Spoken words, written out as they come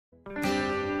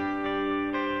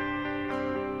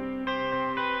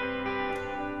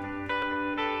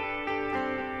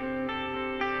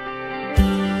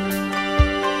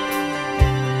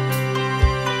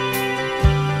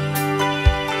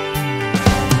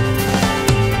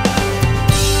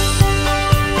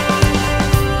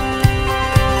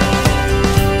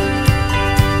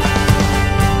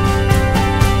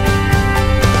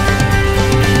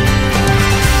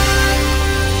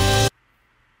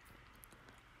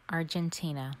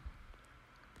Argentina.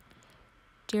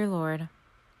 Dear Lord,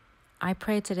 I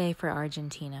pray today for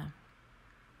Argentina.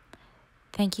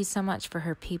 Thank you so much for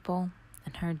her people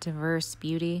and her diverse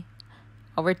beauty.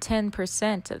 Over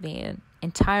 10% of the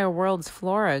entire world's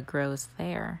flora grows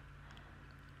there.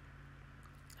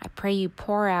 I pray you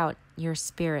pour out your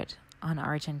spirit on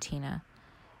Argentina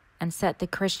and set the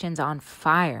Christians on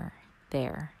fire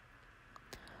there.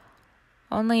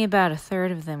 Only about a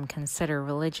third of them consider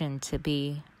religion to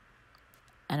be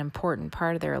an important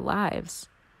part of their lives.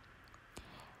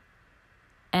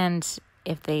 And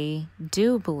if they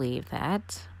do believe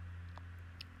that,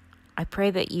 I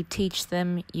pray that you teach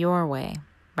them your way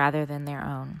rather than their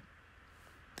own.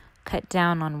 Cut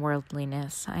down on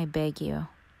worldliness, I beg you.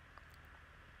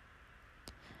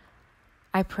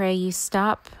 I pray you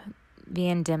stop the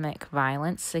endemic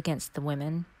violence against the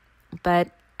women,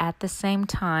 but at the same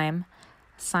time,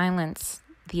 silence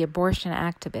the abortion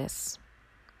activists.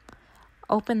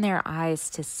 Open their eyes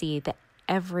to see that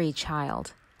every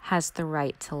child has the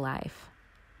right to life.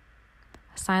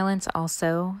 Silence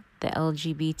also the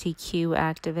LGBTQ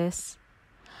activists.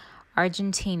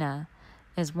 Argentina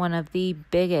is one of the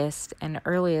biggest and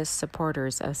earliest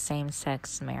supporters of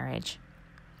same-sex marriage.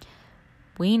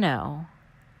 We know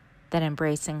that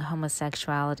embracing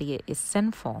homosexuality is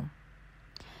sinful,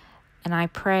 and I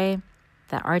pray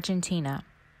that Argentina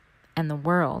and the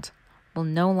world will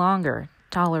no longer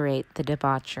tolerate the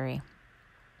debauchery.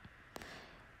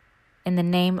 In the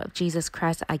name of Jesus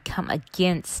Christ, I come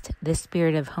against the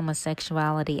spirit of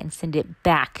homosexuality and send it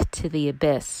back to the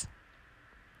abyss.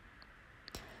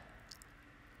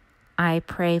 I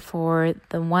pray for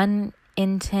the 1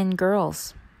 in 10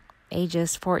 girls,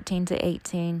 ages 14 to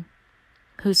 18,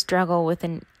 who struggle with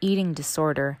an eating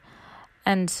disorder,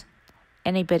 and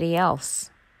anybody else.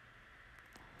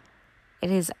 It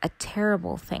is a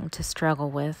terrible thing to struggle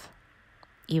with,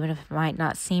 even if it might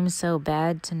not seem so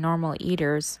bad to normal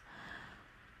eaters.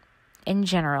 In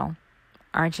general,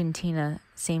 Argentina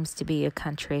seems to be a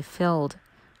country filled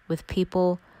with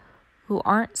people who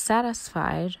aren't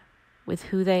satisfied with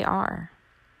who they are.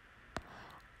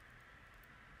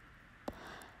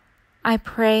 I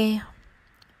pray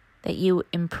that you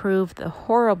improve the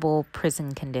horrible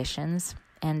prison conditions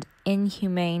and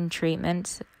inhumane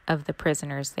treatment of the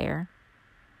prisoners there.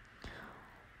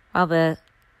 While the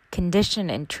condition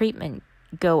and treatment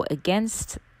go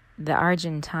against the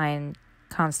Argentine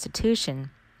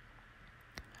Constitution,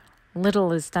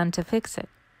 little is done to fix it.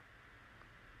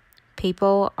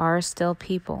 People are still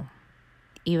people,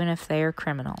 even if they are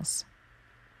criminals.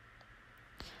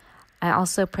 I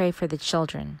also pray for the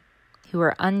children who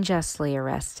are unjustly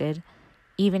arrested,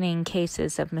 even in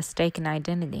cases of mistaken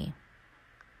identity.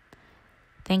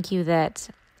 Thank you that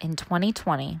in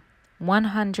 2020,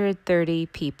 130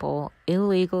 people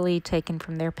illegally taken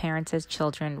from their parents as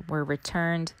children were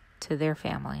returned to their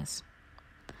families.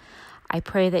 I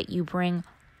pray that you bring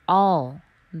all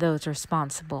those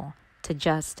responsible to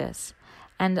justice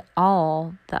and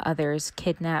all the others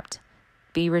kidnapped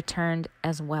be returned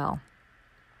as well.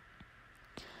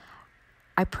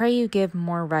 I pray you give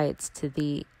more rights to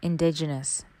the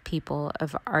indigenous people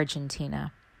of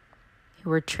Argentina,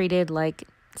 who are treated like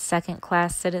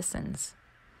second-class citizens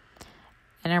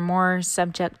and are more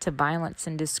subject to violence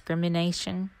and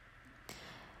discrimination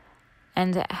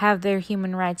and have their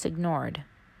human rights ignored,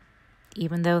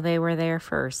 even though they were there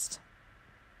first.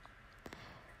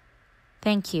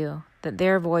 Thank you that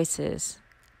their voices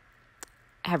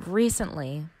have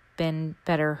recently been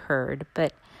better heard,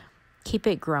 but keep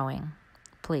it growing,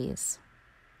 please,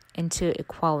 into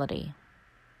equality.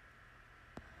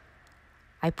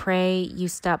 I pray you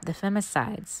stop the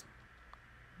femicides,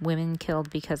 women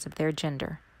killed because of their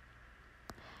gender,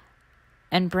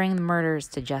 and bring the murderers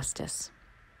to justice.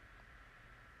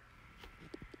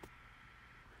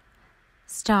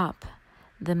 Stop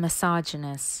the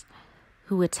misogynists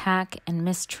who attack and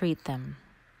mistreat them.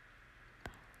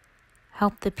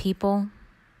 Help the people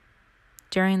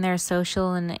during their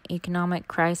social and economic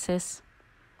crisis.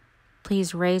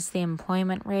 Please raise the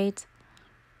employment rate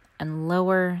and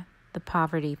lower the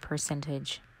poverty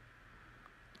percentage.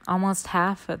 Almost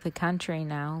half of the country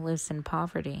now lives in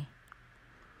poverty.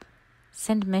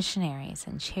 Send missionaries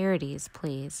and charities,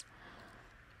 please,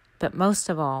 but most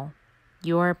of all,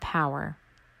 your power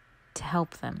to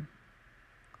help them.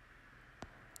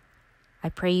 I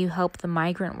pray you help the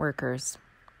migrant workers,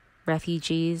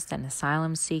 refugees, and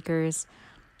asylum seekers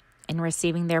in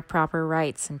receiving their proper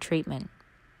rights and treatment.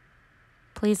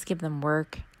 Please give them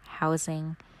work,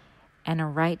 housing, and a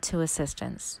right to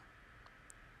assistance.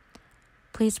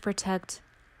 Please protect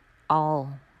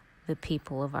all the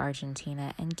people of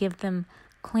Argentina and give them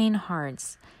clean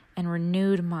hearts and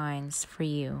renewed minds for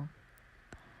you.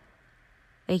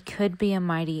 They could be a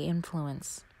mighty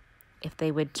influence if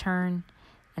they would turn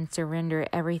and surrender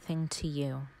everything to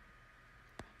you.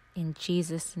 In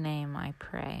Jesus' name I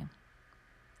pray.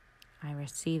 I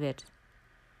receive it.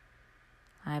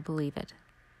 I believe it.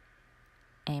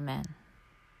 Amen.